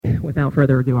without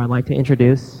further ado, I'd like to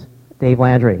introduce Dave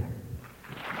Landry.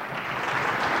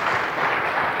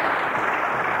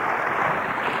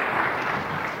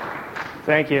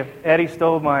 Thank you. Eddie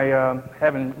stole my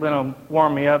having Leno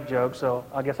warm me up joke, so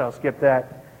I guess I'll skip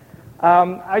that.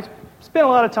 I spent a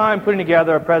lot of time putting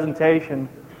together a presentation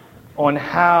on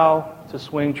how to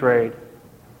swing trade,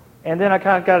 and then I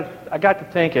got to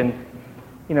thinking,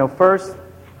 first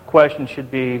question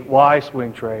should be why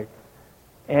swing trade,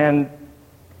 and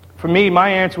for me, my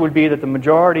answer would be that the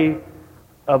majority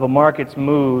of a market's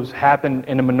moves happen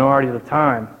in a minority of the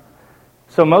time.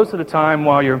 So most of the time,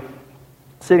 while you're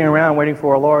sitting around waiting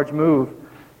for a large move,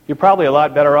 you're probably a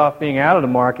lot better off being out of the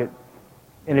market.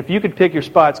 And if you could pick your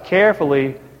spots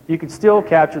carefully, you could still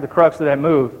capture the crux of that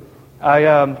move.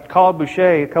 I called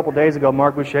Boucher a couple days ago,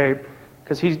 Mark Boucher,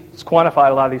 because he's quantified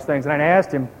a lot of these things, and I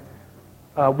asked him,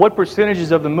 what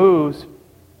percentages of the moves,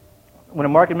 when a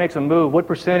market makes a move, what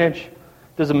percentage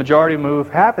does the majority move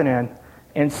happen in?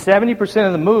 And 70%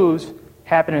 of the moves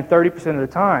happen in 30% of the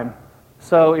time.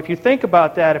 So if you think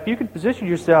about that, if you could position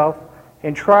yourself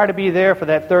and try to be there for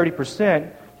that 30%,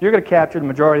 you're going to capture the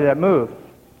majority of that move.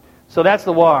 So that's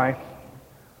the why.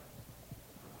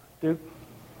 Dude?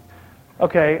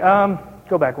 Okay,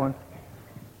 go back one.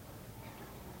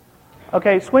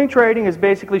 Okay, swing trading is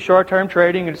basically short-term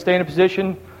trading. You stay in a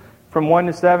position from 1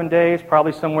 to 7 days,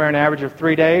 probably somewhere an average of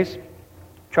 3 days.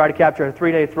 Try to capture a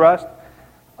 3-day thrust.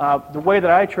 The way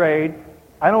that I trade,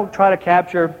 I don't try to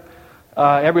capture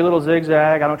every little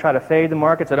zigzag. I don't try to fade the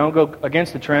markets. I don't go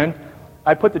against the trend.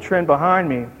 I put the trend behind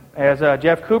me. As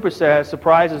Jeff Cooper says,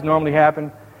 surprises normally happen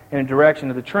in the direction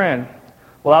of the trend.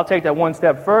 Well, I'll take that one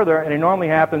step further, and it normally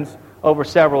happens over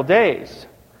several days.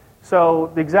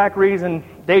 So the exact reason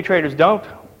day traders don't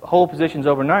hold positions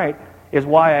overnight is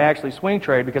why I actually swing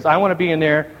trade, because I want to be in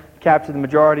there to capture the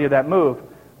majority of that move.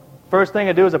 First thing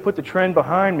I do is I put the trend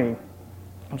behind me.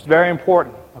 It's very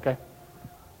important, okay?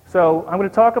 So I'm going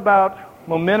to talk about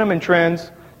momentum and trends.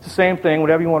 It's the same thing,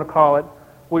 whatever you want to call it.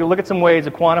 We're going to look at some ways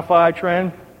to quantify a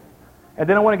trend. And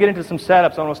then I want to get into some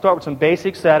setups. I want to start with some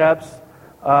basic setups,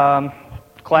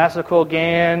 classical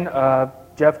Gann,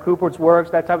 Jeff Cooper's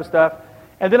works, that type of stuff.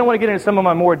 And then I want to get into some of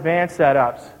my more advanced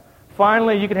setups.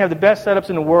 Finally, you can have the best setups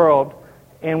in the world,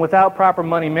 and without proper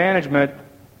money management,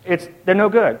 they're no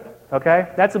good. Okay?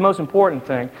 That's the most important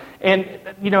thing. And,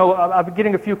 I've been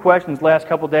getting a few questions the last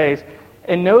couple of days,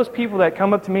 and those people that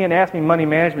come up to me and ask me money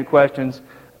management questions,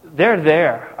 they're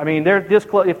there. I mean, they're this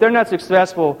close. If they're not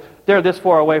successful, they're this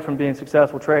far away from being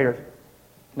successful traders.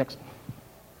 Next.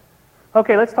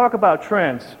 Okay, let's talk about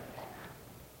trends.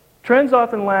 Trends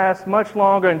often last much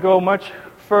longer and go much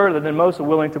further than most are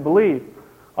willing to believe.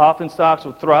 Often stocks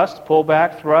will thrust, pull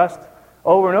back, thrust,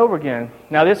 over and over again.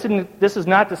 Now, this is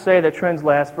not to say that trends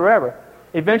last forever.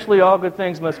 Eventually, all good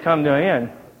things must come to an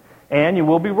end, and you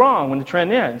will be wrong when the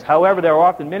trend ends. However, there are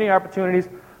often many opportunities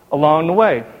along the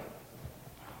way.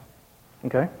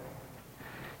 Okay?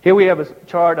 Here we have a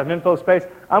chart of InfoSpace.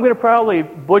 I'm going to probably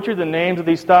butcher the names of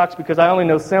these stocks because I only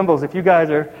know symbols. If you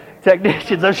guys are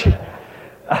technicians,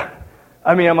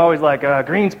 I'm always like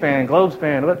Greenspan,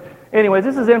 Globespan. But anyways,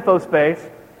 this is InfoSpace,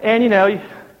 and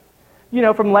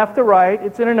from left to right,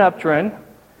 it's in an uptrend.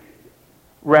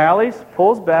 Rallies,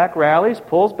 pulls back, rallies,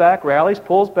 pulls back, rallies,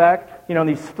 pulls back.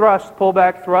 These thrusts, pull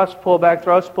back, thrust, pull back,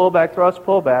 thrust, pull back, thrust,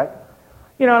 pull back.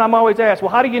 And I'm always asked, well,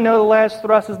 how do you know the last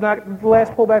pullback's not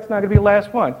going to be the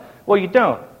last one? Well, you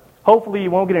don't. Hopefully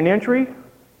you won't get an entry,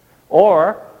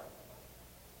 or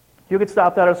you'll get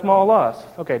stopped out of a small loss.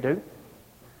 Okay, dude.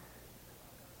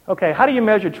 Okay, how do you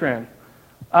measure trend?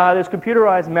 There's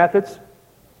computerized methods.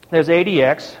 There's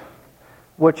ADX,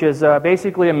 which is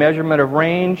basically a measurement of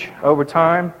range over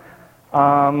time.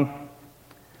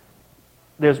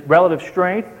 There's relative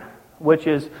strength, which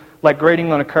is like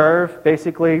grading on a curve.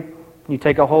 Basically, you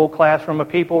take a whole classroom of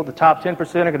people. The top 10%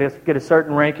 are going to get a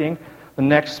certain ranking. The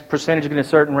next percentage is going to get a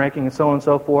certain ranking, and so on and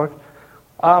so forth.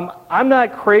 I'm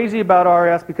not crazy about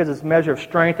RS because it's a measure of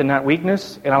strength and not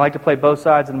weakness, and I like to play both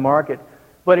sides of the market.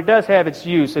 But it does have its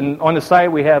use, and on the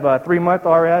site we have a 3-month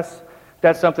RS.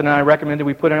 That's something I recommend that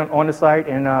we put on the site,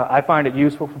 and I find it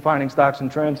useful for finding stocks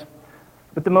and trends.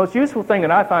 But the most useful thing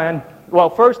that I find, well,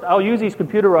 first, I'll use these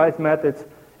computerized methods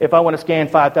if I want to scan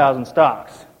 5,000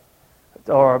 stocks,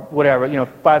 or whatever,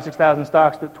 5,000, 6,000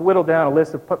 stocks to whittle down a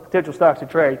list of potential stocks to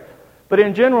trade. But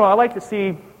in general, I like to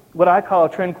see what I call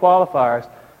trend qualifiers.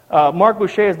 Mark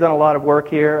Boucher has done a lot of work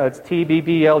here. It's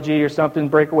TBBLG or something,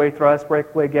 breakaway thrust,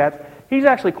 breakaway gaps. He's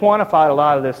actually quantified a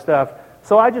lot of this stuff.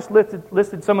 So I just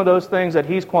listed some of those things that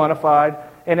he's quantified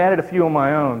and added a few of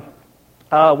my own.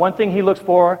 One thing he looks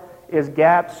for is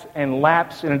gaps and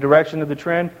laps in the direction of the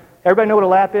trend. Everybody know what a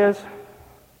lap is?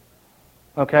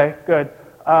 Okay, good.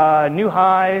 New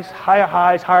highs,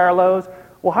 higher lows.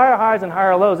 Well, higher highs and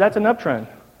higher lows, that's an uptrend,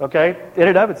 okay, in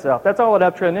and of itself. That's all an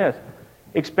uptrend is.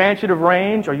 Expansion of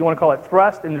range, or you want to call it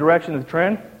thrust in the direction of the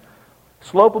trend.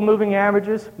 Slope of moving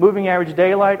averages, moving average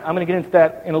daylight. I'm going to get into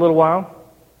that in a little while.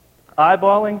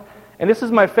 Eyeballing. And this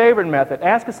is my favorite method.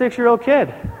 Ask a 6-year-old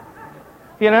kid.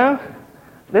 You know,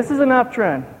 this is an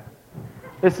uptrend.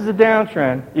 This is a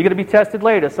downtrend. You're going to be tested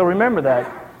later, so remember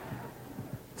that.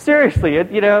 Seriously,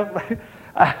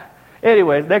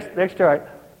 anyways, next chart.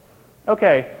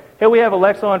 Okay, here we have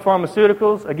Alexon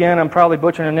Pharmaceuticals. Again, I'm probably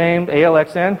butchering the name,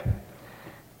 ALXN.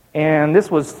 And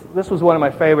this was one of my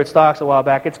favorite stocks a while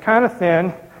back. It's kind of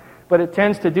thin, but it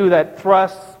tends to do that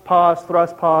thrust, pause,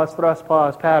 thrust, pause, thrust,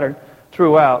 pause pattern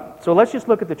throughout. So let's just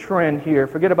look at the trend here.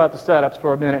 Forget about the setups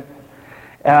for a minute.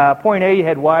 Point A, you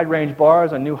had wide range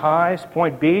bars on new highs.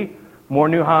 Point B, more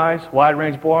new highs, wide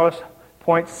range bars.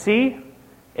 Point C,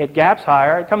 it gaps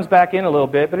higher. It comes back in a little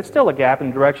bit, but it's still a gap in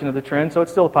the direction of the trend, so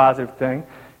it's still a positive thing.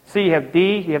 C, you have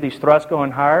D, you have these thrusts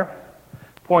going higher.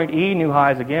 Point E, new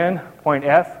highs again. Point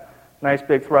F, nice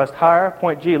big thrust higher.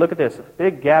 Point G, look at this,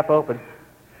 big gap open.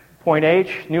 Point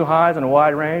H, new highs and a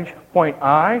wide range. Point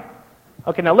I,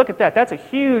 okay, now look at that. That's a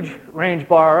huge range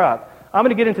bar up. I'm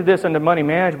going to get into this under money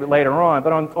management later on,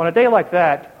 but on a day like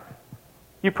that,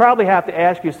 you probably have to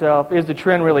ask yourself, is the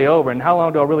trend really over, and how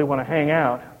long do I really want to hang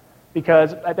out?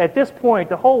 Because at this point,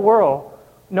 the whole world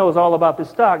knows all about this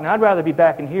stock. Now, I'd rather be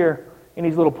back in here in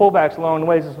these little pullbacks along the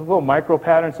way. There's some little micro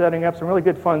pattern setting up, some really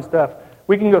good fun stuff.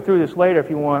 We can go through this later if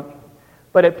you want.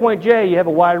 But at point J, you have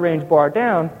a wide range bar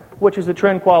down, which is a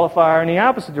trend qualifier in the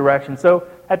opposite direction. So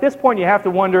at this point, you have to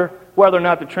wonder whether or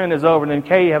not the trend is over. And then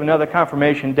K, you have another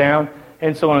confirmation down,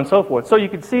 and so on and so forth. So you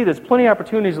can see there's plenty of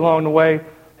opportunities along the way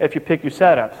if you pick your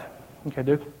setups. Okay,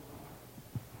 Duke?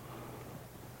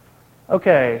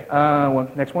 Okay,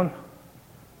 next one.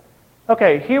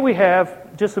 Okay, here we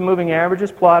have just some moving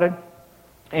averages plotted.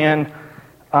 And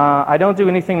I don't do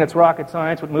anything that's rocket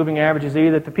science with moving averages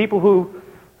either. The people who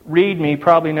read me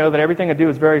probably know that everything I do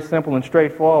is very simple and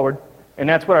straightforward, and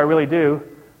that's what I really do.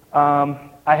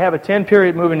 I have a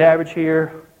 10-period moving average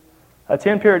here, a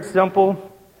 10-period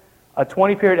simple, a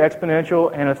 20-period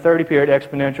exponential, and a 30-period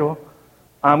exponential.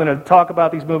 I'm going to talk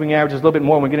about these moving averages a little bit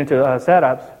more when we get into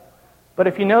setups. But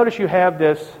if you notice, you have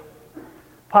this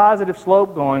positive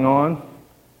slope going on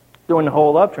during the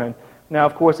whole uptrend. Now,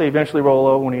 of course, they eventually roll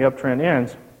over when the uptrend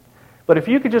ends. But if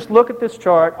you could just look at this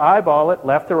chart, eyeball it,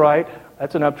 left to right,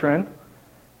 that's an uptrend.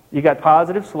 You got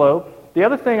positive slope. The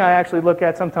other thing I actually look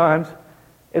at sometimes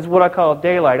is what I call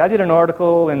daylight. I did an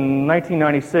article in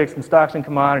 1996 in Stocks and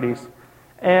Commodities,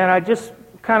 and I just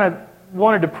kind of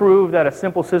wanted to prove that a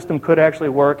simple system could actually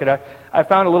work. And I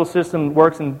found a little system that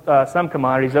works in some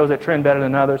commodities, those that trend better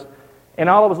than others. And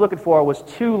all I was looking for was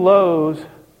two lows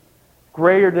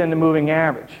greater than the moving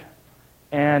average.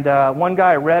 And one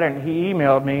guy read it, and he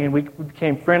emailed me, and we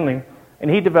became friendly. And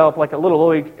he developed like a little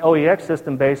OEX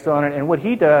system based on it. And what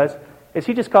he does is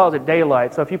he just calls it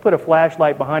daylight. So if you put a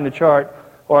flashlight behind the chart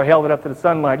or held it up to the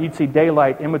sunlight, you'd see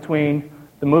daylight in between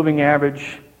the moving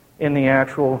average and the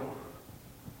actual.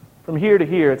 From here to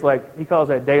here, it's like he calls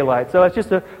that daylight. So it's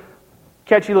just a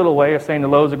catchy little way of saying the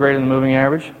lows are greater than the moving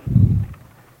average.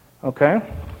 Okay.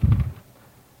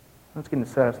 Let's get into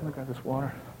setups. Look at this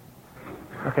water.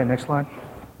 Okay, next slide.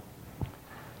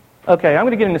 Okay, I'm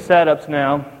going to get into setups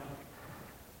now.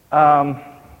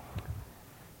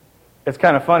 It's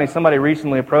kind of funny. Somebody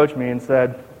recently approached me and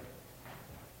said,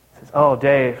 "Oh,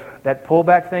 Dave, that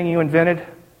pullback thing you invented,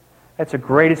 that's the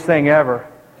greatest thing ever."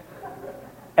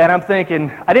 And I'm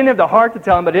thinking, I didn't have the heart to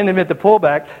tell him I didn't invent the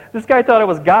pullback. This guy thought it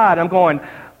was God. I'm going,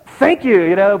 thank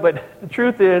you, but the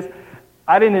truth is,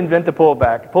 I didn't invent the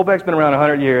pullback. Pullback's been around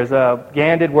 100 years.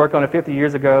 Gann did work on it 50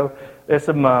 years ago. There's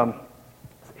some,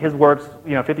 his works,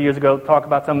 50 years ago, talk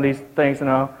about some of these things and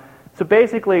all. So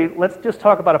basically, let's just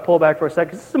talk about a pullback for a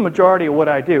second. This is the majority of what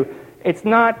I do. It's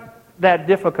not that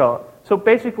difficult. So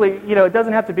basically, it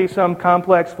doesn't have to be some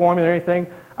complex formula or anything.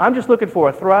 I'm just looking for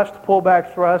a thrust,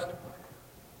 pullback thrust,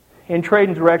 in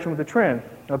trading direction with the trend,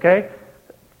 okay?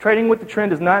 Trading with the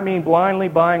trend does not mean blindly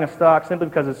buying a stock simply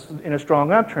because it's in a strong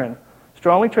uptrend.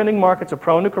 Strongly trending markets are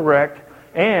prone to correct,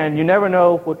 and you never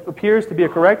know what appears to be a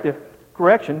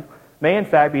correction may in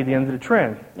fact be the end of the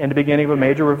trend and the beginning of a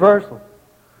major reversal.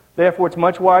 Therefore, it's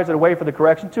much wiser to wait for the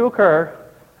correction to occur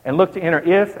and look to enter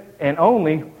if and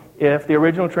only if the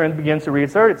original trend begins to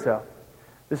reassert itself.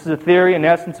 This is a theory and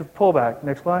essence of pullback.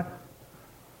 Next slide.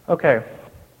 Okay.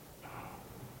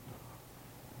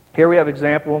 Here we have an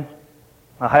example,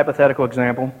 a hypothetical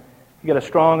example. You get a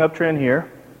strong uptrend here,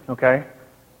 okay?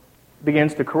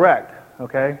 Begins to correct,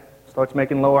 okay? Starts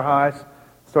making lower highs,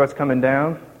 starts coming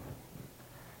down.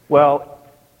 Well,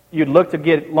 you'd look to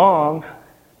get long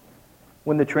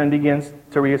when the trend begins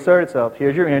to reassert itself.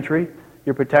 Here's your entry.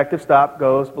 Your protective stop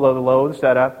goes below the low of the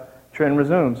setup. Trend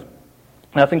resumes.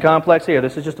 Nothing complex here.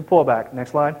 This is just a pullback.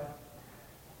 Next slide.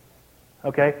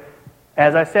 Okay.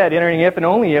 As I said, entering if and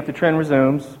only if the trend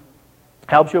resumes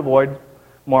helps you avoid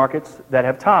markets that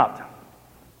have topped.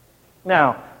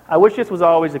 Now, I wish this was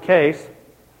always the case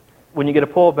when you get a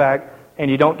pullback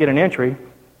and you don't get an entry,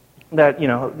 that,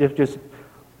 if just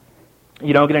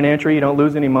you don't get an entry, you don't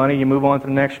lose any money, you move on to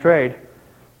the next trade.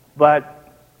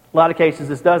 But a lot of cases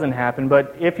this doesn't happen.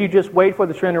 But if you just wait for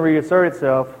the trend to reassert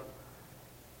itself,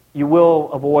 you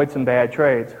will avoid some bad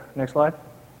trades. Next slide.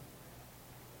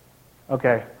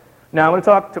 Okay. Now I'm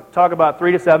going to talk about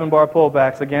 3 to 7 bar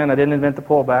pullbacks. Again, I didn't invent the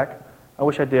pullback. I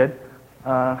wish I did.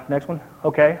 Next one.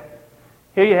 Okay.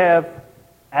 Here you have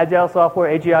Agile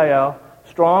Software, AGIL,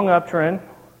 strong uptrend.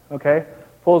 Okay.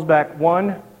 Pulls back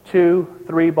 1, 2,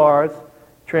 3 bars.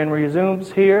 Trend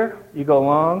resumes here. You go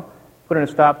long, put in a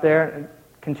stop there, and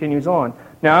continues on.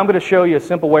 Now I'm going to show you a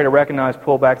simple way to recognize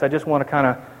pullbacks. I just want to kind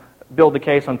of build the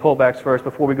case on pullbacks first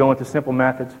before we go into simple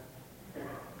methods.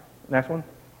 Next one.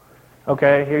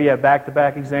 Okay, here you have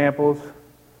back-to-back examples.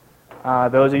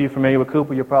 Those of you familiar with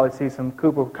Cooper, you'll probably see some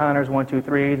Cooper Connors 1, 2,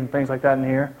 3s and things like that in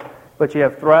here. But you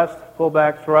have thrust,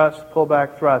 pullback,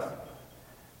 thrust.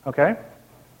 Okay?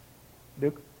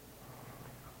 Duke.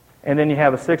 And then you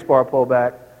have a 6-bar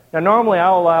pullback. Now normally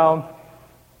I'll allow,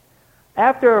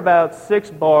 after about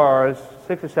 6 or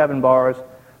 7 bars,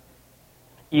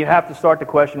 you have to start to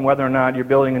question whether or not you're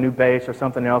building a new base or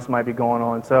something else might be going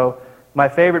on. So my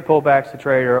favorite pullbacks to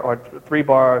trade are 3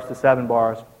 bars to 7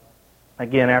 bars.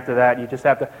 Again, after that, you just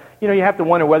have to, you have to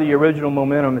wonder whether your original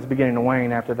momentum is beginning to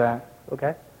wane after that.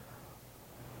 Okay?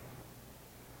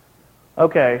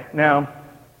 Okay, now,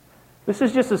 this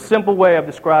is just a simple way of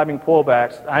describing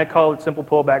pullbacks. I call it simple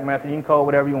pullback method. You can call it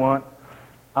whatever you want.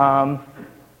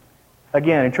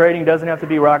 Again, in trading, it doesn't have to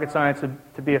be rocket science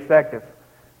to be effective.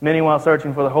 Many, while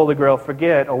searching for the Holy Grail,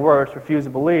 forget, or worse, refuse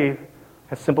to believe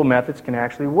that simple methods can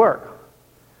actually work.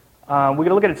 We're going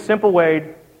to look at a simple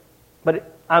way,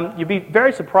 but you'd be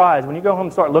very surprised when you go home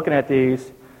and start looking at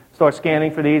these, start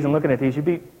scanning for these and looking at these. You're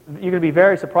going to be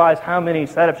very surprised how many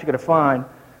setups you're going to find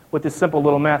with this simple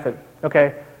little method.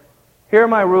 Okay, here are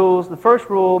my rules. The first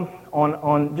rule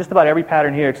on just about every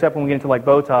pattern here, except when we get into like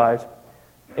bow ties,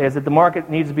 is that the market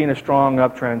needs to be in a strong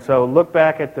uptrend. So look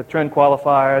back at the trend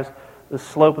qualifiers, the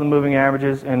slope of the moving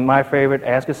averages, and my favorite,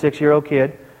 ask a 6-year-old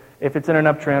kid if it's in an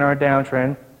uptrend or a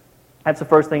downtrend. That's the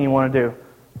first thing you want to do.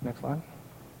 Next slide.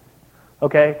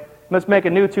 Okay, let's make a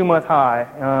new 2-month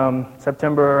high.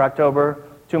 September, October,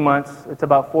 2 months. It's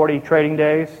about 40 trading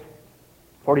days,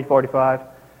 40, 45.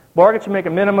 Market should make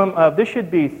a minimum of, this should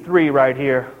be 3 right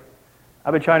here.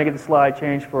 I've been trying to get the slide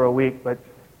changed for a week, but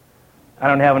I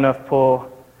don't have enough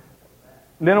pull.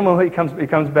 Minimum, it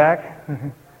comes back.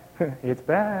 It's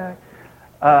back.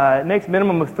 It makes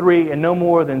minimum of 3 and no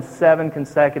more than 7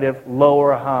 consecutive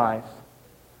lower highs.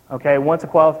 Okay, once the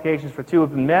qualifications for 2 have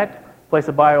been met, place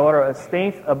a buy order a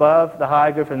 1/10 above the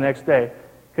high good for the next day.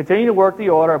 Continue to work the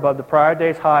order above the prior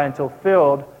day's high until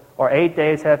filled or 8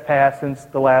 days have passed since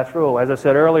the last rule. As I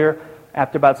said earlier,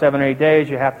 after about 7 or 8 days,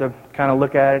 you have to kind of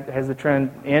look at it. Has the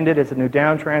trend ended? Is it a new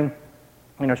downtrend?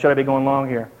 Should I be going long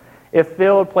here? If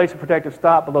filled, place a protective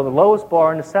stop below the lowest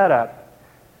bar in the setup.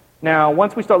 Now,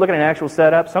 once we start looking at actual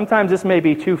setup, sometimes this may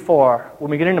be too far. When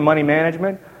we get into money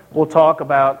management, we'll talk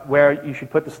about where you should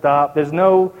put the stop. There's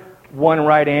no one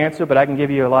right answer, but I can give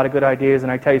you a lot of good ideas,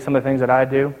 and I tell you some of the things that I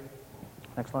do.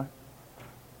 Next slide.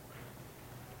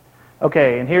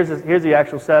 Okay, and here's the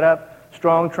actual setup.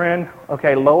 Strong trend.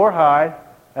 Okay, lower high.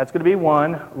 That's going to be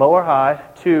 1. Lower high.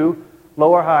 2.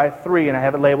 Lower high. 3, and I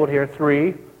have it labeled here,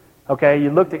 3. Okay,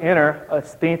 you look to enter a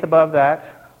 1/10 above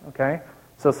that. Okay.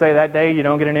 So say that day you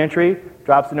don't get an entry,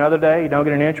 drops another day, you don't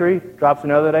get an entry, drops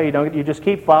another day, you just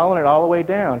keep following it all the way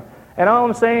down. And all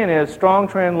I'm saying is strong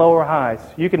trend, lower highs.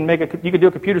 You can do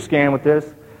a computer scan with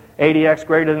this, ADX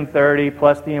greater than 30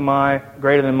 plus DMI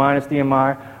greater than minus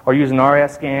DMI, or use an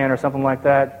RS scan or something like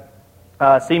that.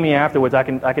 See me afterwards. I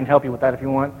can help you with that if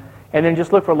you want. And then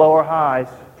just look for lower highs,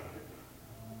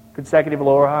 consecutive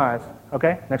lower highs.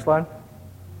 Okay, next slide.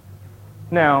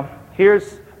 Now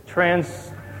here's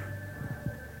trends.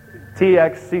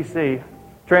 TXCC,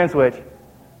 trend switch.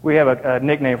 We have a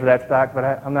nickname for that stock,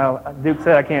 but Duke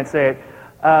said I can't say it.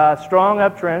 Strong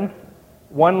uptrend,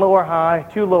 1 lower high,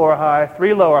 2 lower high,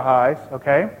 3 lower highs,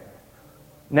 okay?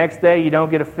 Next day you don't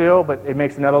get a fill, but it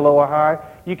makes another lower high.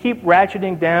 You keep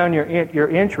ratcheting down your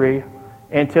entry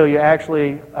until you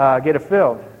actually get a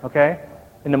fill, okay?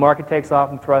 And the market takes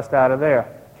off and thrusts out of there.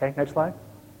 Okay, next slide.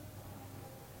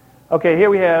 Okay,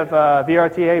 here we have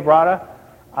VRTA, Brada.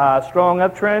 Strong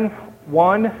uptrend.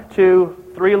 1,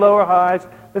 2, 3 lower highs.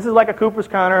 This is like a Cooper's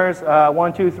counters,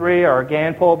 1, 2, 3, or a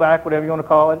Gann pullback, whatever you want to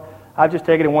call it. I've just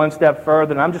taken it one step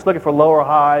further, and I'm just looking for lower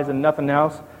highs and nothing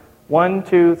else. 1,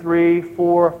 2, 3,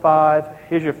 4, 5.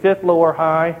 Here's your 5th lower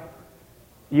high.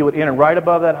 You would enter right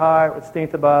above that high, or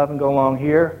 16th above, and go along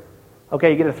here. Okay,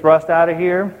 you get a thrust out of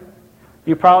here.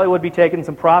 You probably would be taking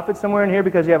some profit somewhere in here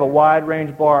because you have a wide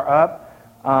range bar up.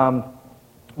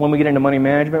 When we get into money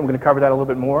management, we're going to cover that a little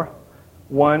bit more.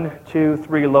 1, 2,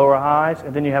 3 lower highs,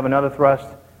 and then you have another thrust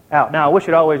out. Now, I wish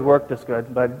it always worked this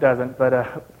good, but it doesn't,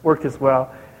 but worked this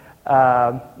well.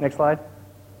 Next slide.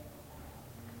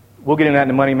 We'll get into that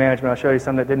into money management. I'll show you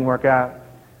some that didn't work out.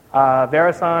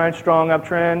 VeriSign, strong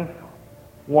uptrend.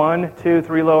 1, 2,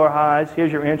 3 lower highs.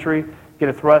 Here's your entry. Get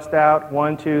a thrust out.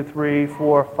 1, 2, 3,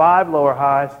 4, 5 lower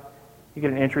highs. You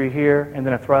get an entry here, and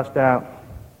then a thrust out.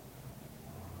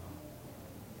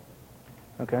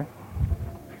 Okay.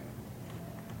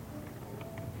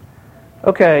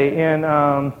 Okay, and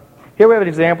here we have an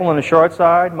example on the short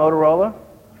side, Motorola.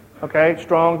 Okay,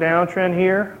 strong downtrend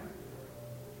here.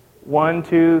 1,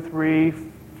 2, 3,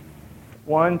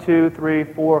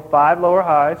 4, 5 lower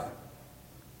highs.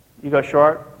 You go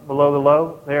short below the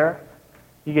low there.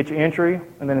 You get your entry,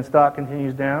 and then the stock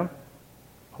continues down.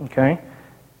 Okay.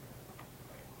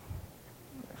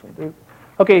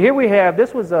 Okay, here we have,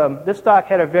 this stock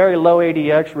had a very low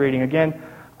ADX reading. Again,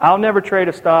 I'll never trade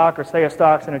a stock or say a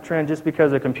stock's in a trend just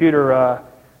because the computer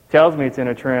tells me it's in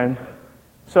a trend.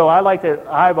 So I like to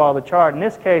eyeball the chart. In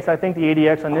this case, I think the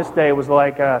ADX on this day was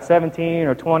like 17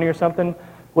 or 20 or something,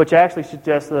 which actually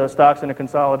suggests the stock's in a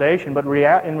consolidation. But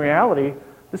in reality,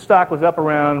 this stock was up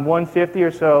around 150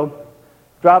 or so,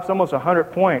 drops almost 100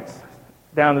 points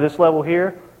down to this level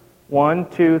here. 1,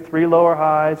 2, 3 lower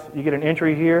highs. You get an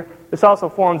entry here. This also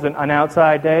forms an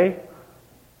outside day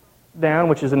down,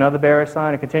 which is another bearish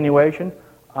sign, a continuation.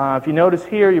 If you notice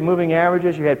here, your moving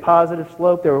averages, you had positive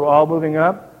slope. They were all moving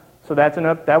up. So that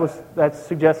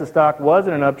suggests the stock was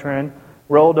in an uptrend,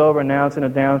 rolled over, and now it's in a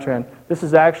downtrend. This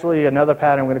is actually another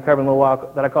pattern we're going to cover in a little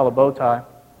while that I call a bow tie.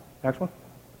 Next one.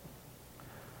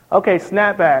 Okay,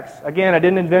 snapbacks. Again, I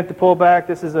didn't invent the pullback.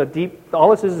 All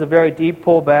this is a very deep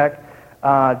pullback.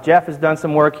 Jeff has done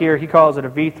some work here. He calls it a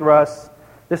V-thrust.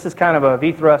 This is kind of a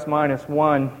V-thrust minus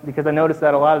 1 because I noticed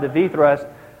that a lot of the V-thrust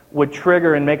would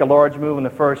trigger and make a large move in the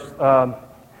first,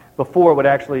 before it would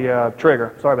actually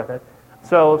trigger. Sorry about that.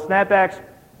 So snapbacks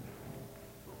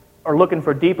are looking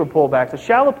for deeper pullbacks. A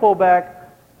shallow pullback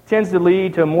tends to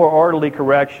lead to a more orderly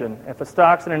correction. If a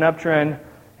stock's in an uptrend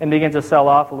and begins to sell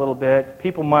off a little bit,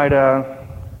 people might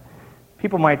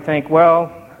think,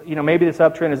 well, maybe this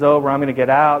uptrend is over, I'm going to get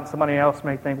out. Somebody else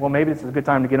may think, well, maybe this is a good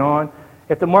time to get on.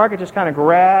 If the market just kind of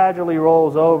gradually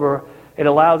rolls over, it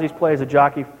allows these plays to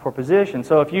jockey for position.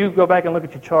 So if you go back and look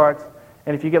at your charts,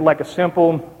 and if you get like a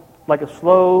slow,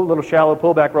 little shallow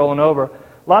pullback rolling over,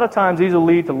 a lot of times these will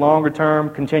lead to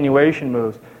longer-term continuation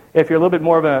moves. If you're a little bit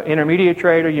more of an intermediate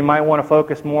trader, you might want to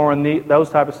focus more on those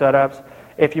type of setups.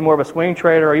 If you're more of a swing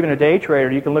trader or even a day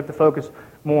trader, you can look to focus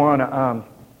more on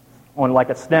like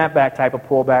a snapback type of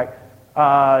pullback.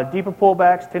 Deeper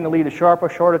pullbacks tend to lead to sharper,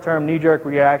 shorter-term knee-jerk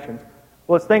reactions.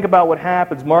 Well, let's think about what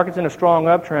happens. Market's in a strong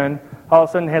uptrend, all of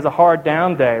a sudden has a hard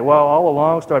down day. Well, all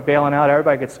along start bailing out,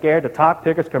 everybody gets scared, the top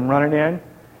pickers come running in,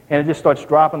 and it just starts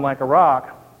dropping like a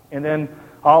rock. And then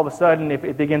all of a sudden, if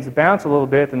it begins to bounce a little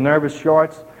bit, the nervous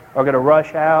shorts are going to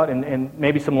rush out, and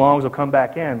maybe some longs will come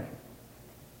back in.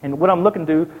 And what I'm looking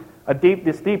to do,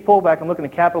 this deep pullback, I'm looking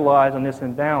to capitalize on this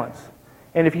imbalance.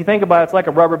 And if you think about it, it's like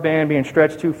a rubber band being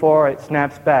stretched too far, it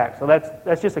snaps back. So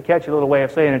that's just a catchy little way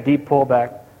of saying a deep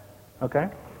pullback. Okay?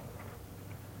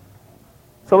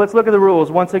 So let's look at the rules.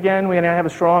 Once again, we're going to have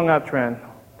a strong uptrend.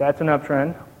 That's an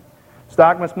uptrend.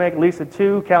 Stock must make at least a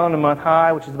 2 calendar month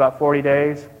high, which is about 40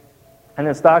 days. And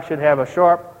then stock should have a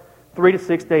sharp 3 to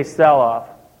 6 day sell-off.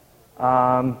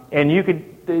 And you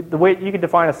could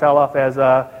define a sell-off as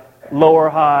lower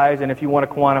highs, and if you want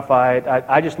to quantify it,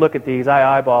 I just look at these,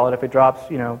 I eyeball it. If it drops,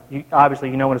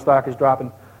 obviously you know when a stock is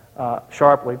dropping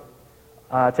sharply.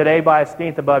 Today, buy a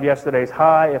 16th above yesterday's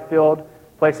high. If filled,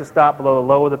 place a stop below the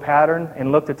low of the pattern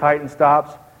and look to tighten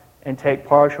stops and take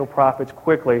partial profits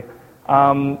quickly.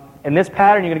 In this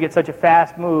pattern, you're going to get such a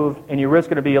fast move, and your risk is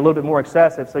going to be a little bit more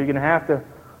excessive, so you're going to have to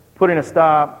put in a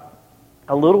stop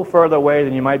a little further away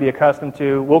than you might be accustomed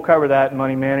to. We'll cover that in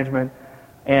money management.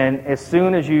 And as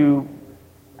soon as you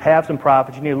have some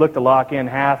profits, you need to look to lock in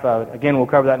half of it. Again, we'll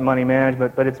cover that in money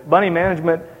management. But money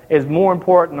management is more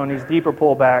important on these deeper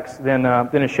pullbacks than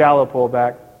a shallow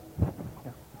pullback.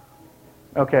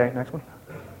 Okay, next one.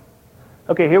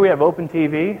 Okay, here we have open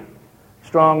TV,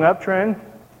 strong uptrend,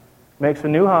 makes a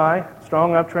new high,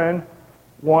 strong uptrend,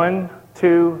 1,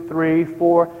 2, 3,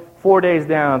 4, 4 days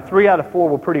down. 3 out of 4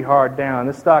 were pretty hard down.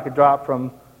 This stock had dropped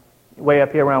from way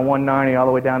up here around 190 all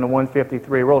the way down to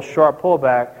 153, real sharp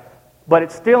pullback, but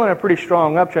it's still in a pretty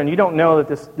strong uptrend. You don't know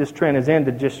that this trend is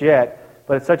ended just yet,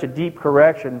 but it's such a deep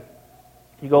correction.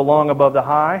 You go long above the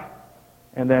high,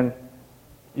 and then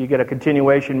you get a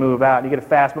continuation move out. You get a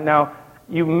fast move. Now,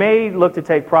 you may look to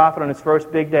take profit on its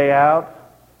first big day out,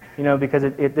 because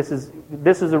this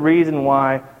is the reason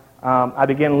why I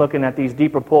began looking at these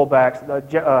deeper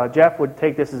pullbacks. Jeff would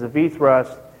take this as a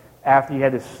V-thrust after you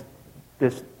had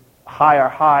this higher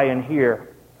high in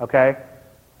here, okay?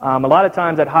 A lot of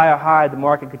times at higher high, the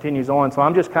market continues on, so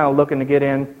I'm just kind of looking to get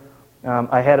in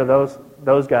ahead of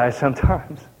those guys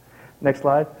sometimes. Next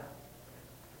slide.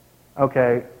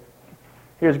 Okay,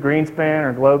 here's Greenspan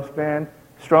or Globespan.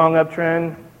 Strong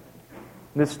uptrend.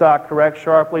 This stock corrects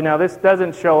sharply. Now, this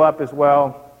doesn't show up as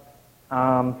well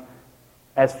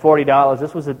as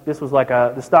 $40. This was like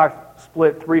the stock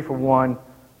split 3 for 1,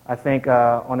 I think,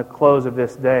 on the close of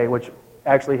this day, which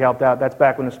actually helped out. That's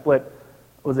back when the split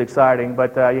was exciting.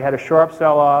 But you had a sharp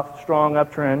sell-off, strong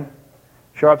uptrend,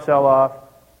 sharp sell-off,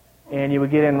 and you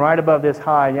would get in right above this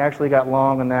high. You actually got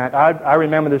long on that. I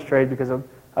remember this trade because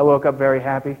I woke up very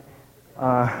happy.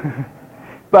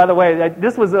 By the way,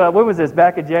 this was, when was this,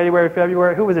 back in January,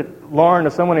 February? Who was it? Lauren or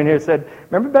someone in here said,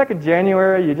 remember back in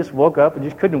January you just woke up and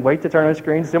just couldn't wait to turn on the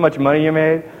screen, see how much money you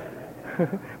made?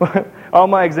 All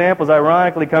my examples,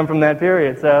 ironically, come from that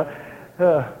period. So,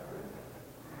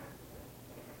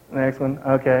 next one.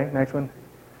 Okay, next one.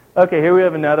 Okay, here we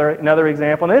have another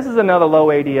example. And this is another low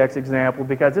ADX example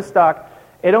because this stock,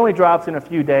 it only drops in a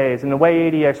few days. And the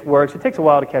way ADX works, it takes a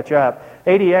while to catch up.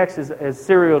 ADX is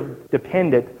serial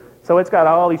dependent, so it's got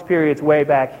all these periods way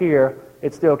back here.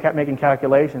 It's still making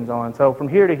calculations on. So from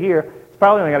here to here, it's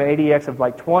probably only got an ADX of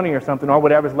like 20 or something, or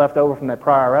whatever's left over from that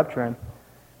prior uptrend.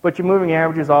 But your moving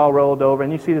averages all rolled over,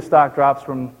 and you see the stock drops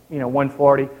from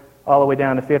 140 all the way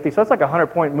down to 50. So it's like a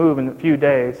 100-point move in a few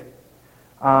days.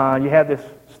 You have this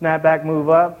snapback move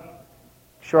up,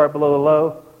 sharp below the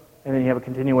low, and then you have a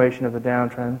continuation of the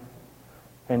downtrend.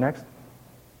 Okay, next.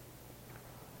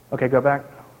 Okay, go back.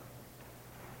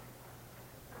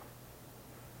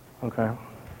 Okay.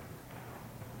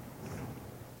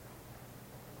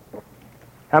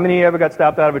 How many of you ever got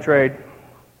stopped out of a trade?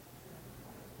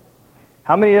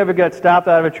 How many of you ever got stopped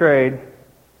out of a trade,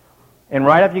 and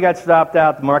right after you got stopped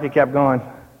out, the market kept going?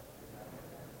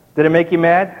 Did it make you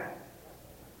mad?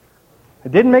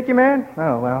 It didn't make you mad?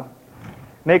 Oh, well.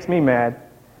 Makes me mad.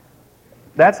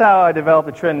 That's how I developed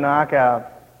the trend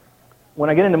knockout. When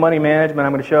I get into money management,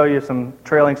 I'm going to show you some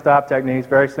trailing stop techniques,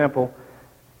 very simple.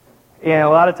 And a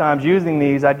lot of times using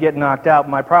these, I'd get knocked out.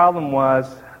 My problem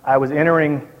was I was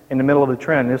entering in the middle of the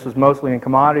trend. This was mostly in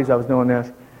commodities I was doing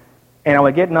this. And I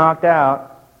would get knocked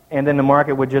out, and then the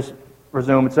market would just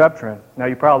resume its uptrend. Now,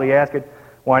 you probably ask it,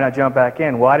 why not jump back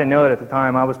in? Well, I didn't know that at the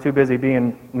time. I was too busy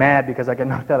being mad because I got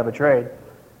knocked out of a trade.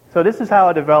 So this is how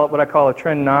I developed what I call a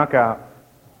trend knockout.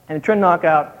 And a trend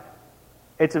knockout,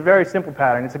 it's a very simple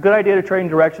pattern. It's a good idea to trade in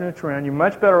direction of the trend. You're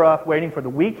much better off waiting for the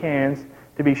weak hands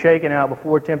to be shaken out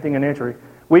before attempting an entry.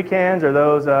 Weak hands are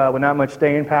those with not much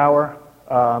staying power,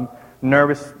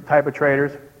 nervous type of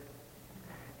traders.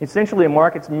 Essentially, a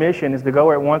market's mission is to go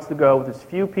where it wants to go with as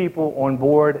few people on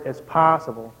board as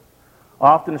possible.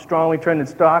 Often a strongly trended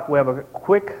stock will have a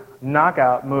quick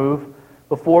knockout move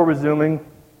before resuming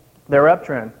their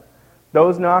uptrend.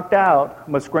 Those knocked out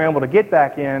must scramble to get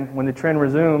back in when the trend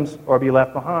resumes or be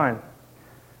left behind.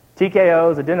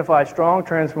 TKOs identify strong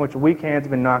trends from which weak hands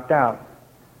have been knocked out.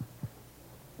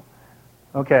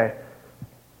 Okay,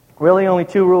 really only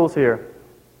 2 rules here.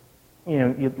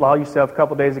 You allow yourself a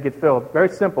couple days to get filled. Very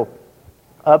simple.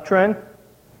 Uptrend.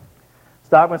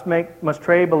 Stock must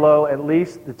trade below at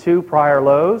least the 2 prior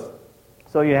lows.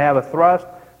 So you have a thrust,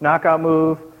 knockout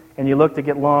move, and you look to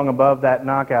get long above that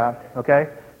knockout. Okay?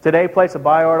 Today, place a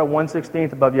buy order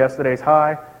 1/16 above yesterday's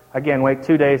high. Again, wait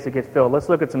 2 days to get filled. Let's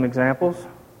look at some examples.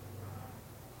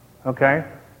 Okay?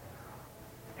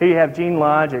 Here you have Gene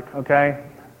Logic. Okay?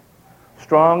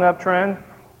 Strong uptrend.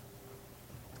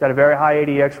 It's got a very high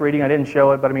ADX reading. I didn't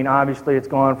show it, but I mean, obviously it's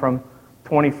gone from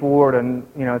 24 to,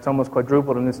 it's almost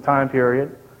quadrupled in this time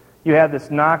period. You have this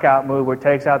knockout move where it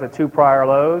takes out the 2 prior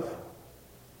lows.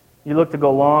 You look to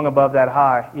go long above that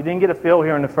high. You didn't get a fill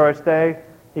here on the first day.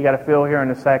 You got a fill here on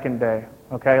the second day.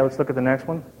 Okay, let's look at the next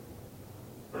one.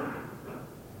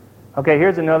 Okay,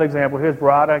 here's another example. Here's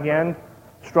Brada again.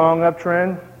 Strong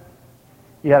uptrend.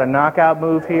 You had a knockout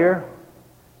move here.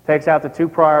 Takes out the 2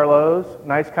 prior lows.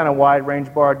 Nice kind of wide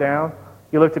range bar down.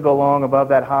 you look to go long above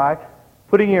that high.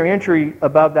 Putting your entry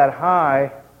above that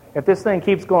high, if this thing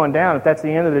keeps going down, if that's the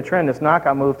end of the trend, this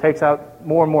knockout move takes out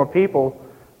more and more people,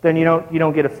 then you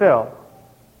don't get a fill.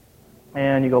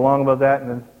 And you go long above that,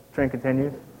 and the trend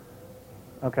continues.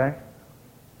 Okay.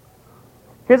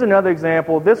 Here's another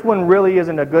example. This one really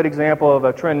isn't a good example of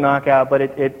a trend knockout, but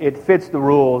it fits the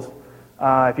rules.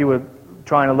 If you were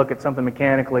trying to look at something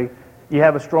mechanically, you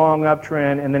have a strong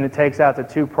uptrend, and then it takes out the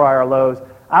two prior lows.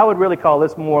 I would really call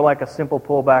this more like a simple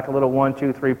pullback, a little 1,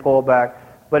 2, 3 pullback,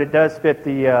 but it does fit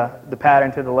the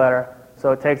pattern to the letter.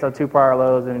 So it takes out two prior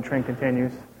lows, and the trend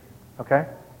continues. Okay.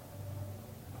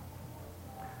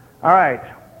 All right.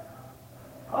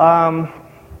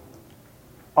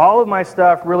 All of my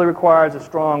stuff really requires a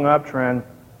strong uptrend,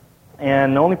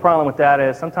 and the only problem with that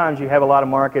is sometimes you have a lot of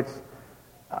markets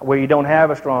where you don't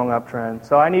have a strong uptrend.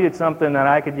 So I needed something that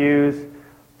I could use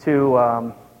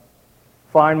to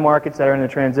find markets that are in the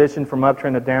transition from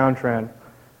uptrend to downtrend.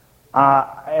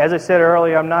 As I said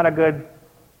earlier, I'm not a good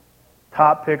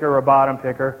top picker or bottom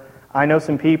picker. I know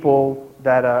some people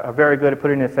that are very good at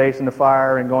putting their face in the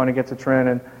fire and going against a trend,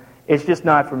 and it's just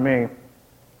not for me.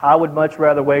 I would much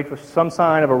rather wait for some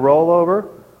sign of a rollover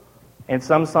and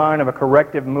some sign of a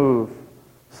corrective move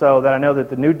so that I know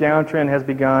that the new downtrend has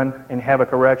begun and have a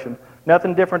correction.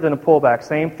 Nothing different than a pullback.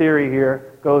 Same theory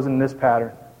here goes in this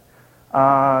pattern.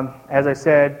 As I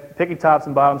said, picking tops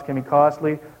and bottoms can be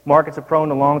costly. Markets are prone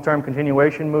to long-term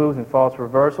continuation moves and false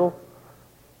reversal.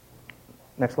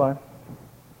 Next slide.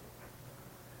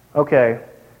 Okay.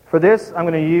 For this, I'm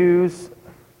going to use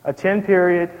a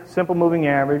 10-period simple moving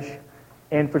average.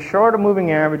 And for shorter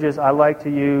moving averages, I like to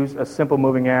use a simple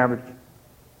moving average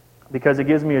because it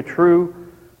gives me a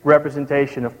true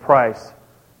representation of price.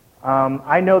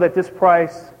 I know that this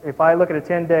price, if I look at a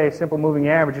 10-day simple moving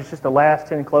average, it's just the last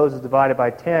 10 closes divided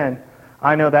by 10.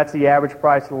 I know that's the average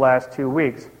price of the last 2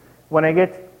 weeks. When I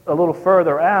get a little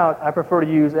further out, I prefer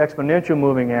to use exponential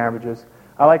moving averages.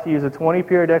 I like to use a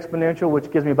 20-period exponential,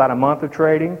 which gives me about a month of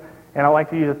trading, and I like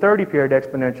to use a 30-period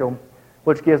exponential,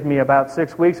 which gives me about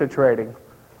 6 weeks of trading.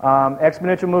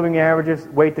 Exponential moving averages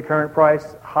weight the current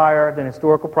price higher than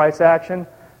historical price action.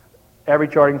 Every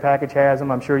charting package has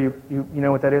them. I'm sure you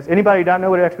know what that is. Anybody not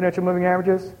know what an exponential moving average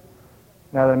is?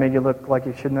 Now that I made you look like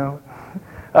you should know.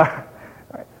 All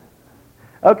right.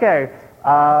 Okay.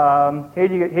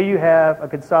 Here you have a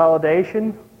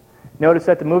consolidation. Notice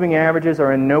that the moving averages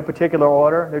are in no particular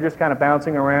order. They're just kind of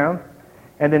bouncing around.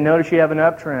 And then notice you have an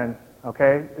uptrend.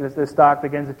 Okay, this stock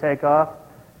begins to take off,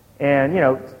 and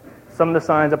some of the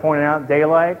signs I pointed out.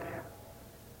 Daylight,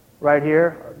 right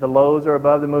here, the lows are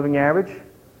above the moving average.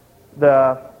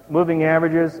 The moving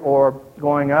averages are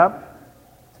going up.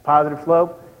 It's positive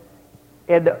slope,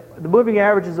 and the moving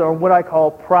averages are what I call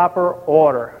proper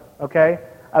order. Okay,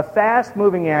 a fast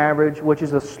moving average, which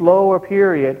is a slower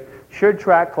period, should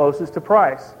track closest to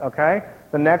price. Okay,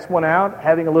 the next one out,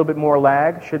 having a little bit more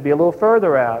lag, should be a little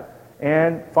further out.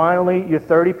 And finally, your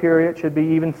 30 period should be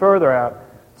even further out.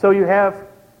 So you have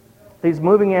these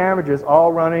moving averages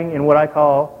all running in what I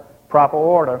call proper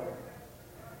order.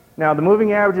 Now, the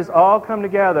moving averages all come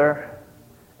together,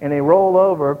 and they roll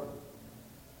over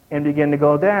and begin to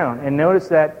go down. And notice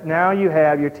that now you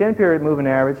have your 10-period moving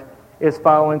average is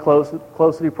following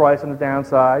closely priced on the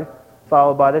downside,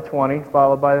 followed by the 20,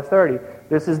 followed by the 30.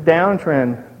 This is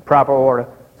downtrend proper order.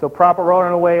 So proper order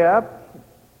on the way up,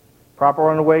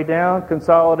 proper on the way down,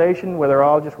 consolidation, where they're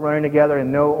all just running together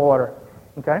in no order.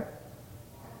 Okay?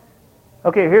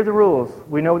 Okay, here's the rules.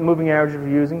 We know what moving averages we're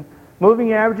using.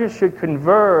 Moving averages should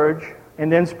converge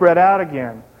and then spread out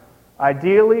again.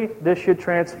 Ideally, this should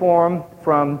transform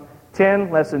from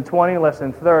 10 less than 20 less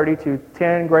than 30 to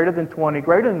 10 greater than 20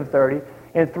 greater than 30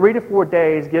 in 3 to 4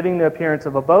 days, giving the appearance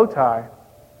of a bow tie.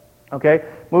 Okay?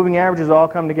 Moving averages all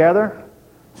come together,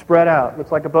 spread out.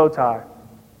 Looks like a bow tie.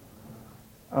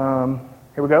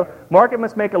 Here we go. Market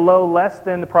must make a low less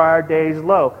than the prior day's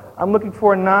low. I'm looking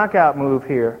for a knockout move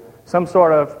here. Some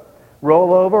sort of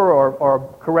rollover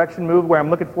or correction move where I'm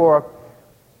looking for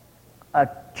a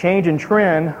change in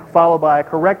trend followed by a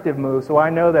corrective move. So I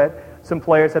know that some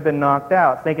players have been knocked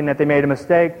out, thinking that they made a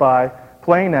mistake by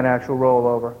playing that actual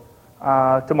rollover.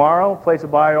 Tomorrow, place a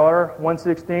buy order,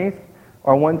 1/16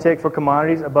 or 1 tick for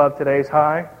commodities above today's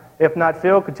high. If not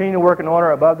filled, continue to work an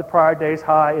order above the prior day's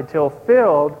high until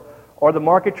filled or the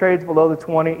market trades below the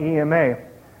 20 EMA.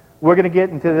 We're going to get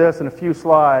into this in a few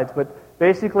slides, but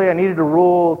basically I needed a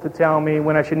rule to tell me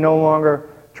when I should no longer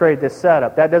trade this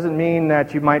setup. That doesn't mean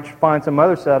that you might find some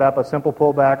other setup, a simple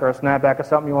pullback or a snapback or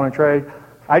something you want to trade.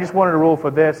 I just wanted a rule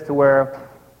for this to where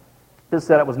this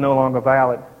setup was no longer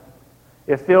valid.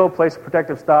 If filled, place a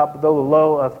protective stop below the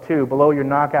low of 2, below your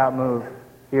knockout move.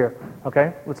 here.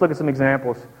 Okay, let's look at some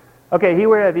examples. Okay, here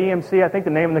we have EMC. I think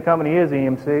the name of the company is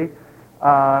EMC.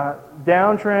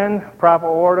 Downtrend, proper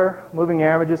order, moving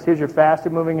averages. Here's your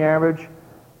fastest moving average.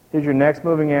 Here's your next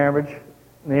moving average.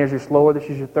 And here's your slower. This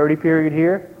is your 30 period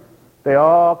here. They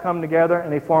all come together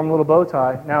and they form a little bow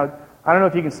tie. Now, I don't know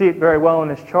if you can see it very well in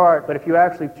this chart, but if you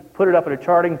actually put it up in a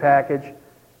charting package,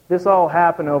 this all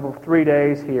happened over 3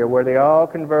 days here where they all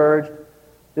converged.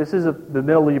 This is the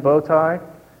middle of your bow tie.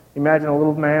 Imagine a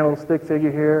little man, a little stick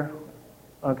figure here.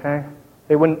 Okay?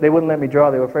 They wouldn't let me draw.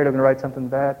 They were afraid I was going to write something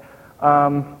bad.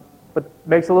 But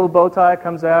makes a little bow tie,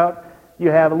 comes out. You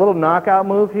have a little knockout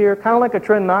move here, kind of like a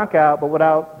trend knockout, but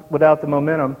without the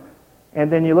momentum.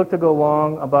 And then you look to go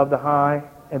long above the high,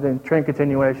 and then trend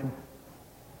continuation.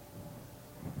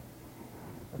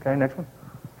 Okay, next one.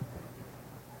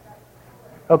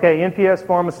 Okay, NPS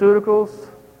Pharmaceuticals.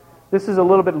 This is a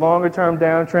little bit longer term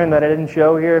downtrend that I didn't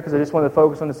show here because I just wanted to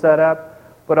focus on the setup.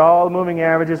 But all the moving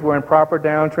averages were in proper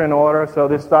downtrend order, so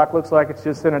this stock looks like it's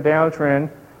just in a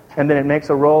downtrend, and then it makes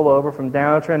a rollover from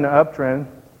downtrend to uptrend.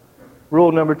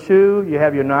 Rule number 2, you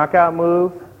have your knockout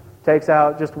move, takes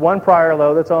out just one prior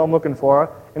low, that's all I'm looking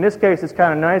for. In this case, it's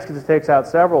kind of nice because it takes out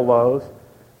several lows.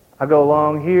 I go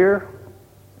along here,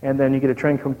 and then you get a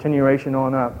trend continuation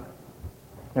on up.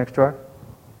 Next chart.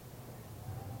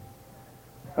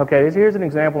 Okay, here's an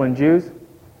example in juice.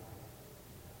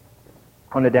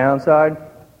 On the downside,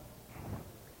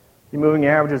 your moving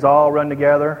averages all run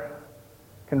together,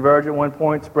 converge at one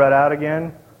point, spread out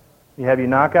again. You have your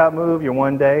knockout move, your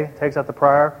 1 day, takes out the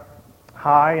prior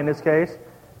high in this case.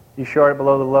 You short it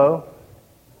below the low.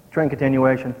 Trend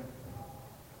continuation.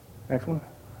 Next one.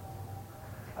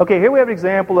 Okay, here we have an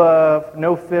example of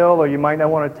no fill, or you might not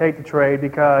want to take the trade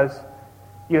because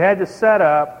you had the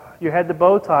setup, you had the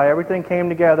bow tie, everything came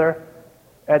together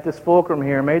at this fulcrum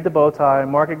here, made the bow tie,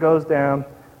 market goes down,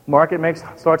 market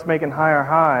starts making higher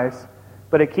highs,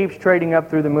 but it keeps trading up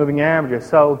through the moving averages.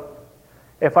 So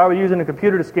if I were using a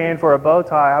computer to scan for a bow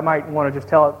tie, I might want to just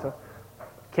tell it to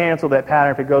cancel that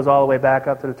pattern if it goes all the way back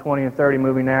up to the 20 and 30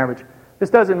 moving average. This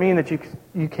doesn't mean that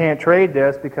you can't trade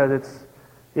this because it's,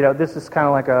 this is kind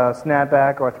of like a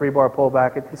snapback or a 3-bar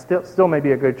pullback. It still may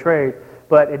be a good trade,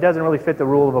 but it doesn't really fit the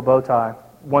rule of a bow tie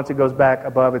once it goes back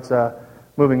above its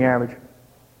moving average.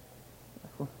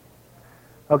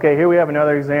 Okay, here we have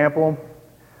another example.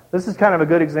 This is kind of a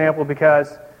good example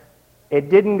because it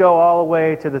didn't go all the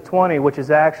way to the 20, which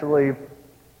is actually,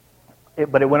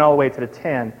 but it went all the way to the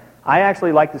 10. I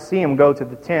actually like to see them go to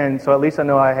the 10, so at least I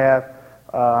know I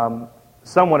have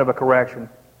somewhat of a correction.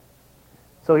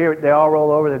 So here they all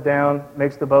roll over, they're down,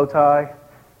 makes the bow tie,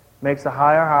 makes a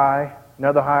higher high,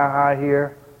 another higher high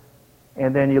here,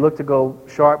 and then you look to go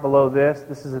sharp below this.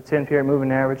 This is a 10-period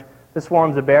moving average. This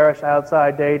forms a bearish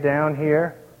outside day down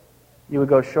here. You would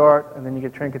go short, and then you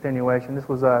get trend continuation. This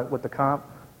was with the comp.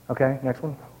 Okay, next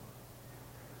one.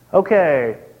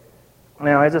 Okay,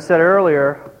 now as I said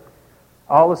earlier,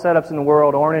 all the setups in the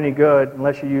world aren't any good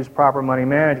unless you use proper money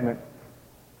management.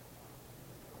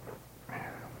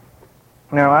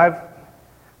 Now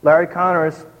Larry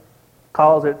Connors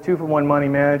calls it 2-for-1 money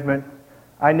management.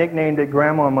 I nicknamed it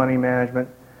grandma money management.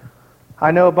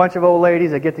 I know a bunch of old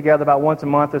ladies that get together about once a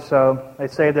month or so. They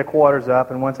save their quarters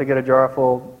up, and once they get a jar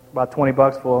full, about 20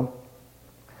 bucks full,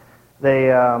 they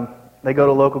go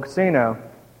to a local casino.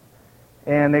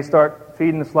 And they start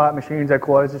feeding the slot machines their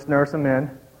quarters, just nurse them in.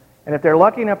 And if they're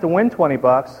lucky enough to win 20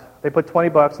 bucks, they put 20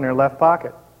 bucks in their left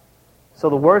pocket. So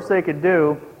the worst they could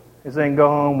do is then go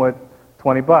home with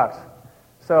 20 bucks.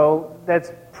 So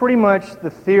that's pretty much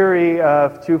the theory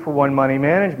of 2-for-1 money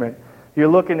management. You're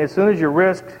looking, as soon as your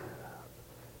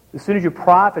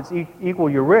profits equal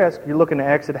your risk, you're looking to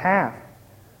exit half.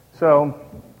 So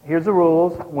here's the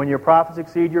rules. When your profits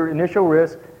exceed your initial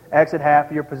risk, exit half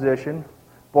of your position.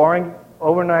 Barring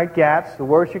overnight gaps, the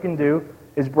worst you can do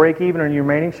is break even on your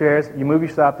remaining shares. You move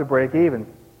your stop to break even.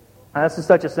 And this is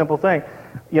such a simple thing.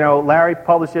 Larry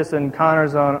published this in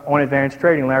Connors on Advanced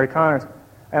Trading, Larry Connors.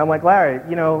 And I'm like, Larry,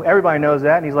 everybody knows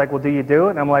that. And he's like, well, do you do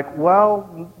it? And I'm like,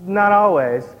 well, not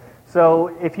always.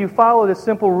 So if you follow this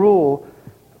simple rule,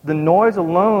 the noise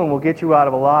alone will get you out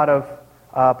of a lot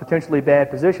of potentially bad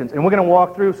positions. And we're going to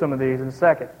walk through some of these in a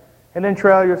second. And then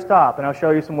trail your stop. And I'll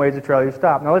show you some ways to trail your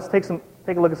stop. Now let's take a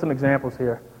look at some examples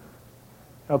here.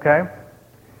 Okay?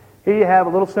 Here you have a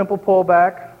little simple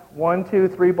pullback, 1, 2,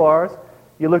 3 bars.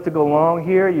 You look to go long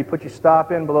here. You put your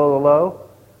stop in below the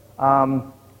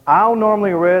low. I'll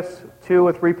normally risk 2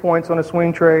 or 3 points on a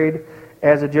swing trade.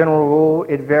 As a general rule,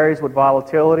 it varies with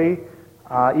volatility.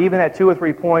 Even at 2 or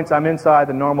 3 points, I'm inside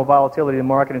the normal volatility of the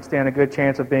market and stand a good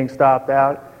chance of being stopped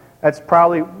out. That's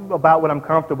probably about what I'm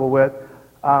comfortable with.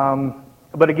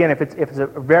 But again, if it's a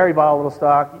very volatile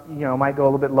stock, it might go a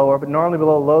little bit lower. But normally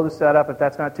below the setup, if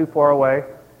that's not too far away,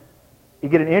 you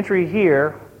get an entry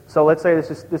here. So let's say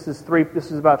this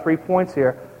is about 3 points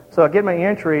here. So I get my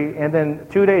entry, and then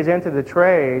 2 days into the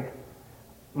trade,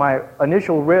 my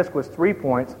initial risk was 3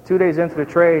 points. 2 days into the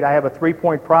trade, I have a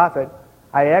 3-point profit.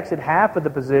 I exit half of the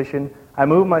position. I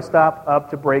move my stop up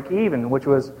to break even, which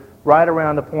was right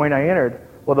around the point I entered.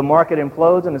 Well, the market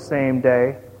implodes in the same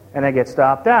day, and I get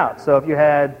stopped out. So if you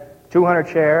had 200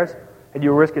 shares and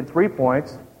you were risking 3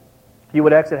 points,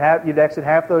 you'd exit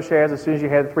half those shares as soon as you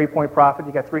had a 3-point profit.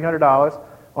 You got $300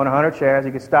 on 100 shares.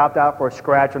 You get stopped out for a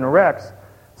scratch on the Rex.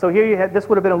 So here this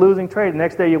would have been a losing trade. The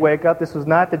next day you wake up. This was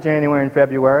not the January and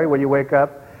February where you wake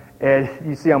up and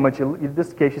you see how much in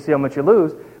this case you see how much you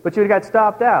lose. But you would have got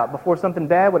stopped out before something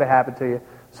bad would have happened to you.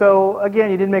 So again,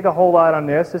 you didn't make a whole lot on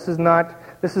this. This is not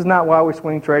why we're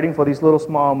swing trading, for these little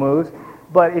small moves.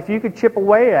 But if you could chip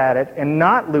away at it and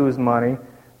not lose money,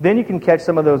 then you can catch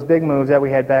some of those big moves that we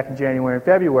had back in January and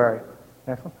February.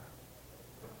 Next one.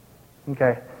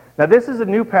 Okay. Now this is a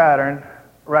new pattern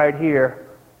right here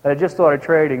that I just started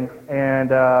trading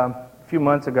and a few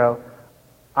months ago.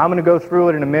 I'm going to go through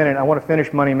it in a minute. I want to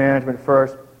finish money management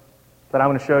first, but I'm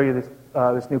going to show you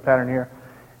this new pattern here.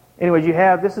 Anyways,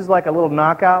 this is like a little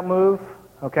knockout move,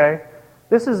 okay?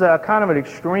 This is a kind of an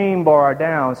extreme bar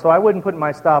down, so I wouldn't put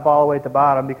my stop all the way at the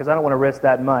bottom because I don't want to risk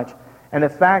that much. And the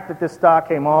fact that this stock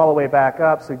came all the way back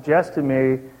up suggests to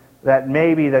me that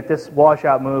maybe that this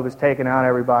washout move is taking out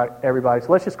everybody.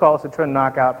 So let's just call this a trend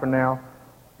knockout for now.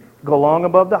 Go long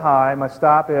above the high. My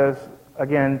stop is,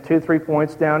 again, 2-3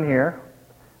 points down here,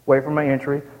 away from my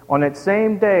entry. On that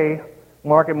same day,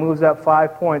 market moves up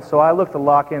 5 points, so I look to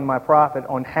lock in my profit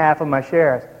on half of my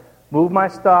shares. Move my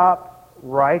stop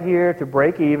right here to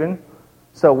break even.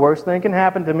 So worst thing can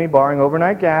happen to me, barring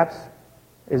overnight gaps,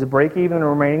 is a break even in the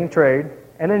remaining trade,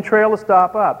 and then trail the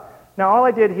stop up. Now all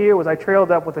I did here was I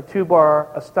trailed up with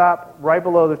a stop right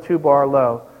below the 2-bar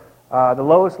low. The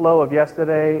lowest low of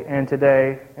yesterday and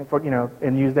today,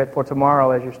 and use that for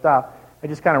tomorrow as your stop. I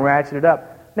just kind of ratcheted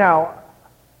up. Now,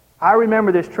 I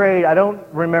remember this trade. I don't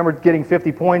remember getting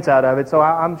 50 points out of it, so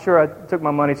I'm sure I took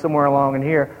my money somewhere along in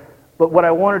here. But what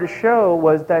I wanted to show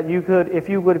was that you could, if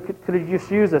you could just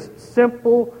use a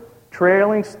simple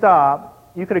trailing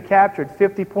stop, you could have captured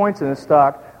 50 points in the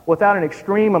stock without an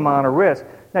extreme amount of risk.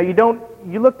 Now,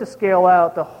 you look to scale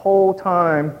out the whole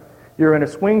time you're in a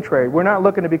swing trade. We're not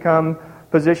looking to become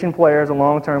position players and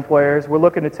long-term players. We're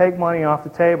looking to take money off the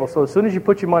table. So as soon as you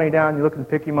put your money down, you're looking to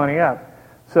pick your money up.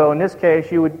 So in this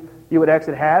case, you would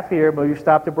exit half here, but you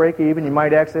stop to break even. You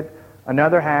might exit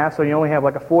another half, so you only have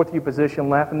like a 4th position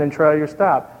left, and then trail your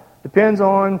stop. Depends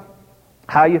on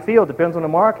how you feel. Depends on the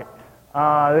market.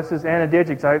 This is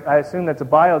Anadigics. I assume that's a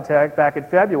biotech back in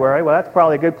February. Well, that's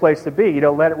probably a good place to be. You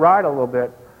don't let it ride a little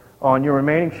bit on your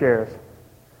remaining shares.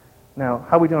 Now,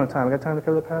 how are we doing on time? We got time to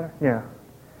cover the pattern? Yeah.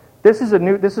 This is a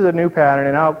new pattern,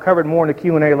 and I'll cover it more in the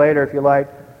Q&A later if you like.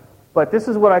 But this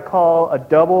is what I call a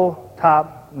double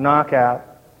top knockout.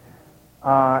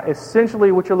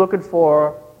 Essentially, what you're looking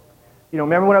for,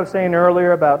 remember what I was saying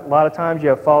earlier about a lot of times you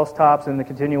have false tops in the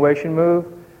continuation move?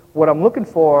 What I'm looking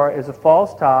for is a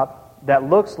false top that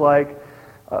looks like,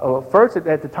 first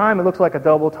at the time it looks like a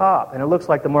double top, and it looks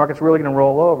like the market's really going to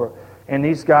roll over. And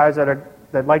these guys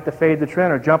that like to fade the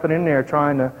trend are jumping in there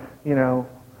trying to,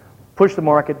 push the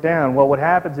market down. Well, what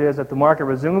happens is that the market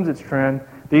resumes its trend.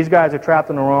 These guys are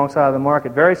trapped on the wrong side of the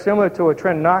market. Very similar to a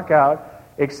trend knockout,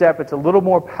 except it's a little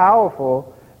more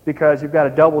powerful because you've got a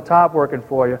double top working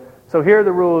for you. So here are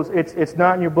the rules. It's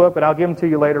not in your book, but I'll give them to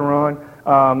you later on.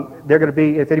 They're going to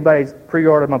be, if anybody's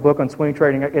pre-ordered my book on swing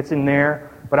trading, it's in there,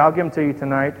 but I'll give them to you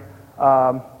tonight.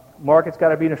 Market's got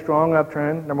to be in a strong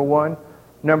uptrend, number one.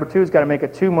 Number two, it's got to make a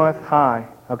 2-month high,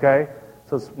 okay?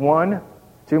 So it's 1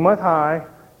 2-month high,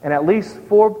 and at least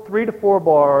 3 to 4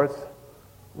 bars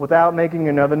without making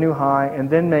another new high, and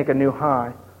then make a new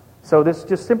high. So this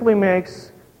just simply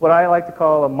makes what I like to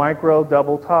call a micro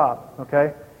double top,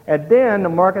 okay? And then the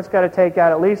market's got to take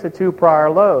out at least the 2 prior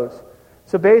lows.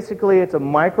 So basically it's a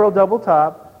micro double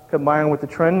top combined with the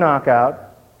trend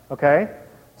knockout, okay?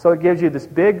 So it gives you this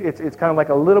big, it's kind of like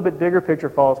a little bit bigger picture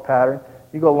false pattern.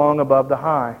 You go long above the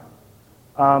high.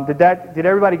 Did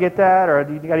everybody get that, or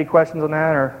do you got any questions on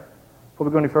that, or before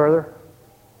we go any further?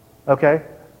 Okay.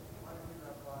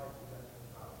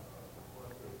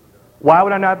 Why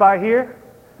would I not buy here?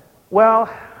 Well,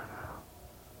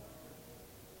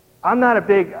 I'm not a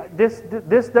big, this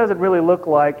doesn't really look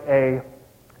like a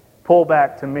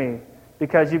pullback to me,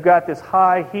 because you've got this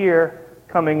high here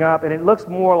coming up, and it looks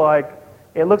more like,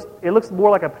 it looks more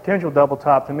like a potential double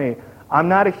top to me. I'm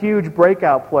not a huge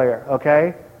breakout player,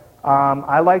 okay?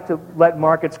 I like to let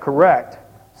markets correct.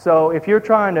 So if you're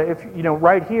trying to,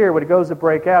 right here when it goes to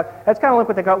breakout, that's kind of like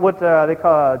what they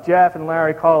call Jeff and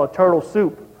Larry call a turtle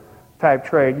soup type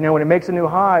trade. When it makes a new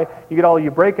high, you get all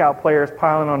your breakout players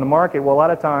piling on the market. Well, a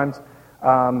lot of times,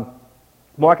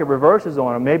 market reverses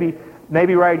on them.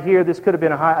 Maybe right here, this could have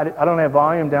been a high. I don't have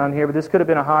volume down here, but this could have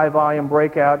been a high volume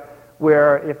breakout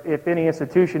where if any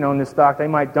institution owned this stock, they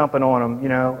might dump it on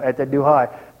them, at that new high.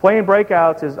 Playing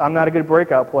breakouts I'm not a good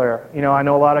breakout player. I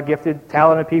know a lot of gifted,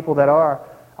 talented people that are.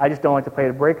 I just don't like to play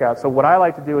the breakout. So what I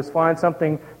like to do is find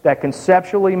something that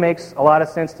conceptually makes a lot of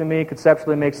sense to me,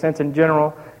 conceptually makes sense in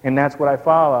general, and that's what I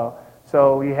follow.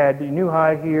 So you had the new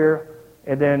high here,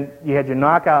 and then you had your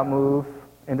knockout move,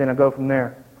 and then I go from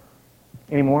there.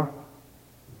 Any more?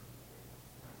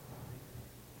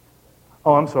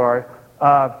 Oh, I'm sorry.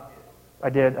 I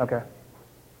did? Okay.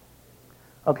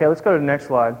 Okay, let's go to the next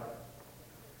slide.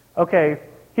 Okay,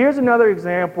 here's another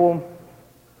example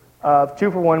of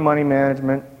 2-for-1 money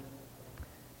management.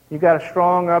 You've got a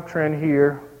strong uptrend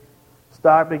here.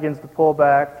 Stock begins to pull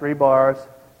back, 3 bars.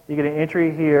 You get an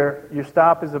entry here. Your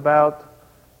stop is about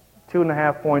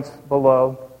 2.5 points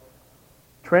below.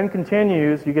 Trend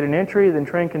continues. You get an entry, then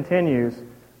trend continues.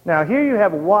 Now here you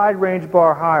have a wide range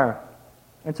bar higher.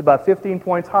 It's about 15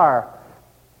 points higher.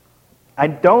 I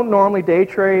don't normally day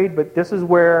trade, but this is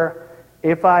where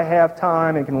if I have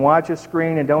time and can watch a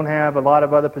screen and don't have a lot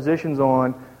of other positions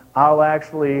on, I'll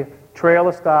actually trail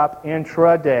a stop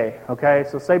intraday. Okay,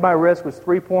 so say my risk was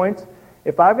 3 points.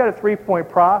 If I've got a 3-point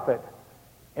profit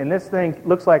and this thing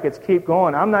looks like it's keep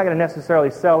going, I'm not going to necessarily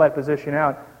sell that position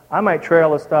out. I might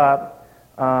trail a stop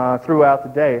throughout the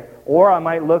day, or I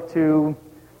might look to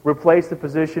replace the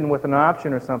position with an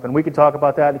option or something. We can talk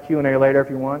about that in the Q&A later if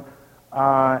you want.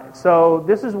 So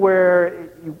this is where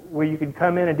you can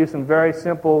come in and do some very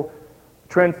simple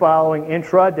trend following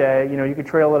intraday. You can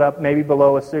trail it up maybe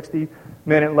below a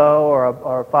 60-minute low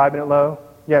or a 5-minute low.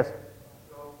 Yes?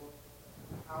 So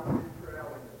how are you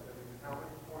trailing it? How many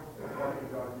points behind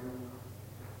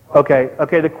are you?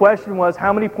 Okay, the question was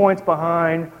how many points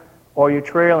behind are you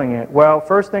trailing it? Well,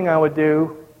 first thing I would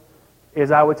do is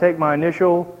I would take my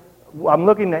initial, I'm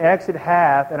looking to exit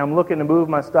half and I'm looking to move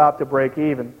my stop to break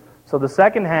even. So the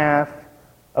second half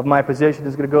of my position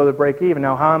is going to go to break even.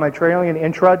 Now, how am I trailing it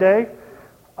intraday?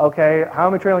 Okay, how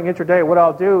am I trailing intraday? What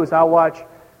I'll do is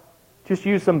just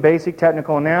use some basic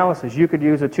technical analysis. You could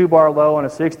use a 2-bar low on a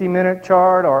 60-minute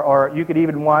chart, or you could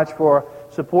even watch for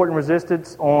support and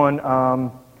resistance on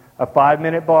a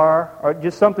 5-minute bar, or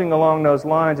just something along those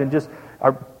lines. And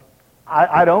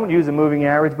I don't use a moving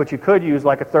average, but you could use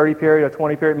like a 30-period or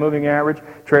 20-period moving average,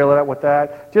 trail it up with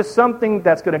that. Just something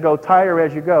that's going to go tighter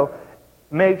as you go.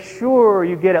 Make sure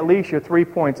you get at least your 3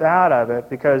 points out of it,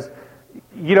 because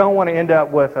you don't want to end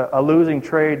up with a losing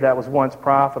trade that was once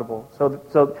profitable.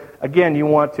 So again, you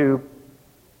want to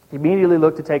immediately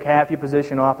look to take half your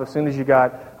position off as soon as you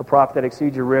got a profit that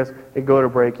exceeds your risk and go to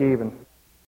break even.